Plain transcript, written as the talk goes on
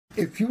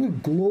If you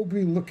would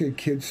globally look at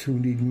kids who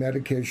need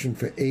medication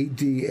for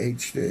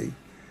ADHD,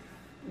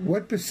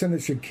 what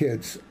percentage of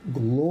kids,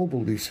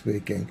 globally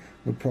speaking,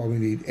 would probably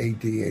need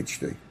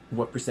ADHD?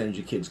 What percentage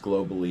of kids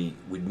globally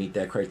would meet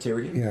that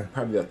criteria? Yeah.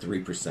 Probably about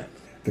 3%.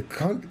 The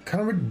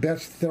current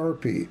best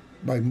therapy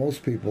by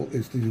most people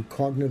is to do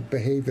cognitive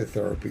behavior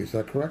therapy. Is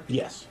that correct?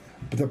 Yes.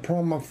 But the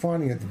problem I'm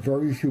finding is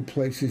very few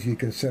places you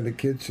can send a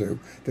kid to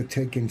that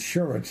take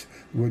insurance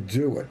would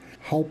do it.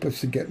 Help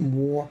us to get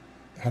more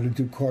how to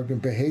do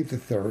cognitive behavior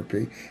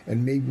therapy,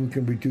 and maybe we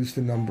can reduce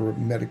the number of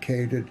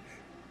medicated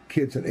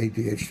kids with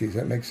ADHD. Does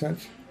that make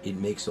sense? It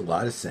makes a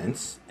lot of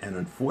sense, and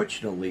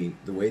unfortunately,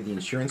 the way the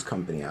insurance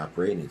company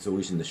operates, and it's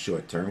always in the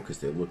short term because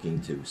they're looking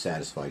to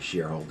satisfy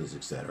shareholders,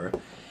 etc.,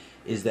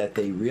 is that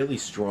they really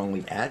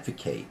strongly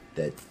advocate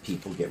that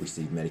people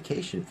receive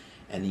medication.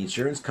 And the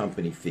insurance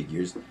company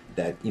figures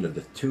that,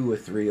 the 2 or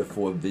 3 or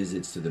 4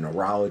 visits to the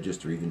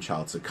neurologist or even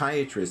child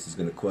psychiatrist is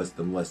going to cost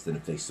them less than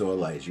if they saw,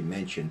 like, as you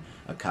mentioned,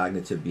 a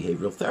cognitive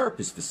behavioral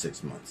therapist for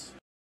 6 months.